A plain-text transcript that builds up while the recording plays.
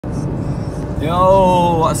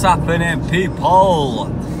Yo, what's happening, people?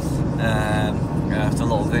 Yeah, it's a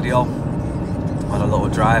little video on a little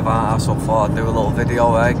drive out, so I thought I'd do a little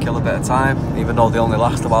video, kill a bit of time, even though they only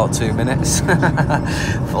last about 2 minutes.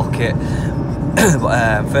 Fuck it.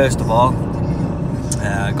 But first of all,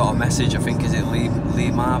 I got a message, I think is it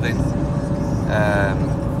Lee Marvin. I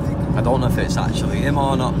don't know if it's actually him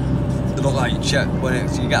or not. They don't like you check when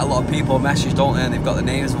you get a lot of people message, don't they, and they've got the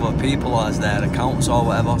names of other people as their accounts or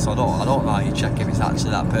whatever, so I don't know how you check if it's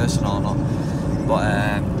actually that person or not. But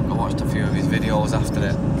I watched a few of his videos after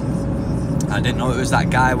it. I didn't know it was that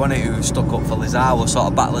guy, wasn't it, who stuck up for Lazar, was sort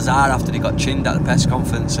of back Lazar after he got chinned at the press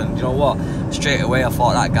conference, and you know what, straight away I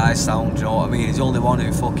thought that guy's sound, you know what I mean, he's the only one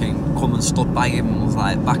who fucking come and stood by him and was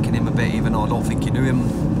like backing him a bit, even though I don't think he knew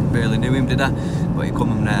him, barely knew him, did I? But he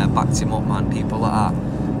come and backed him up, man. People like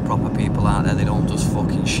that, proper people out there, they don't just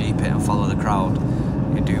fucking sheep it and follow the crowd,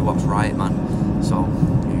 you do what's right, man. So,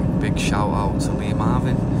 big shout out to Lee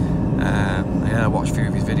Marvin. Yeah, I watched a few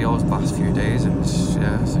of his videos the past few days, and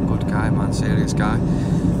yeah, it's a good guy, man, serious guy.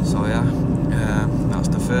 So yeah, that's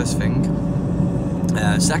the first thing.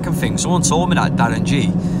 Second thing, someone told me that Darren G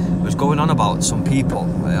was going on about some people.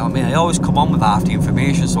 I mean, I always come on with half the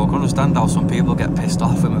information, so I can understand how some people get pissed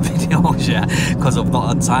off with my videos, yeah, because I've not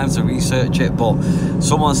had time to research it. But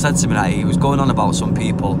someone said to me that he was going on about some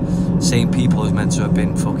people, same people who's meant to have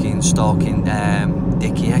been fucking stalking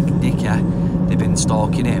Ditchy, they've been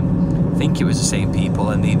stalking him. I think it was the same people,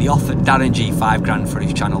 and they offered Darren G 5 grand for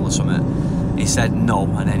his channel or something. He said no,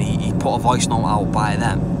 and then he put a voice note out by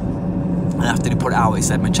them, and after he put it out he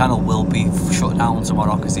said my channel will be shut down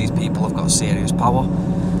tomorrow because these people have got serious power.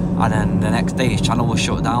 And then the next day his channel was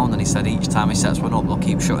shut down, and he said each time he sets one up they'll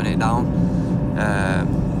keep shutting it down.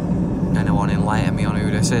 Anyone enlighten me on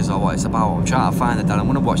who this is or what it's about? I'm trying to find the Darren. I'm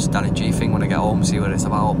going to watch the Darren G thing when I get home, see what it's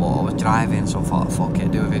about, but I was driving, so I thought fuck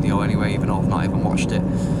it, do a video anyway, even though I've not even watched it.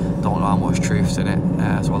 Don't know how much truth's in it,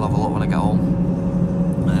 so I'll have a look when I get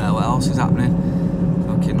home. What else is happening?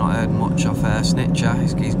 Fucking not heard much of Snitcher.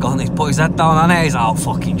 He's gone, he's put his head down on it, he's out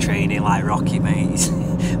fucking training like Rocky, mate. He's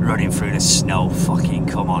running through the snow, fucking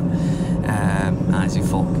come on.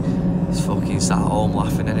 He's fucking sat at home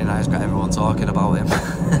laughing, and he's got everyone talking about him.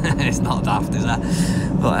 It's not daft, is it?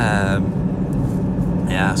 But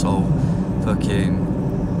yeah, so fucking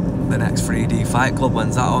the next 3D Fight Club,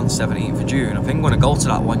 when's that on? 17th of June. I think I'm going to go to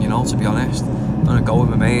that one, you know, to be honest. I'm going to go with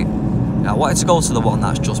my mate. I wanted to go to the one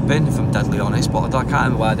that's just been, if I'm deadly honest, but I can't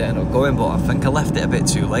remember why I didn't end up going, but I think I left it a bit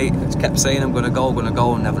too late. I kept saying I'm going to go,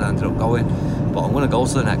 and never ended up going. But I'm going to go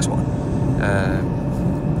to the next one.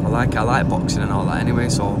 I like boxing and all that anyway,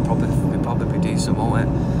 so it'll probably be decent, won't it?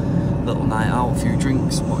 Little night out, a few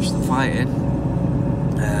drinks, watch the fighting.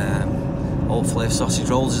 Hopefully if sausage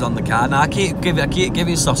rolls is on the card. Now I keep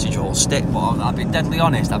giving sausage rolls stick, but I'll be deadly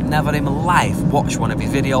honest, I've never in my life watched one of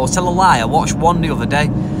his videos. Tell a lie, I watched one the other day.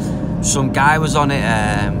 Some guy was on it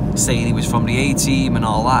saying he was from the A-team and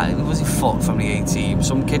all that. Was he fucked from the A-team?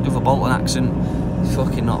 Some kid with a Bolton accent. He's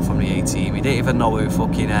fucking not from the A-team. He didn't even know who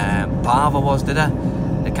fucking Parva was, did he?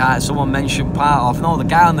 The guy, someone mentioned Parv. No, the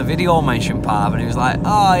guy on the video mentioned Parv, and he was like,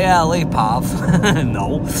 "Oh yeah, Lee Parv."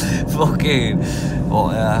 No, fucking.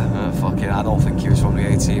 But fucking, I don't think he was from the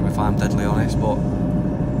A-team, if I'm deadly honest. But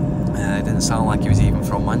it didn't sound like he was even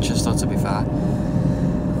from Manchester, to be fair.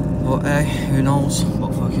 But who knows?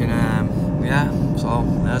 But fucking yeah. So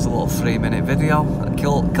there's a little 3-minute video.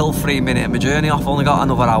 Kill 3 minutes of my journey off. Only got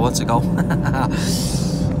another hour to go.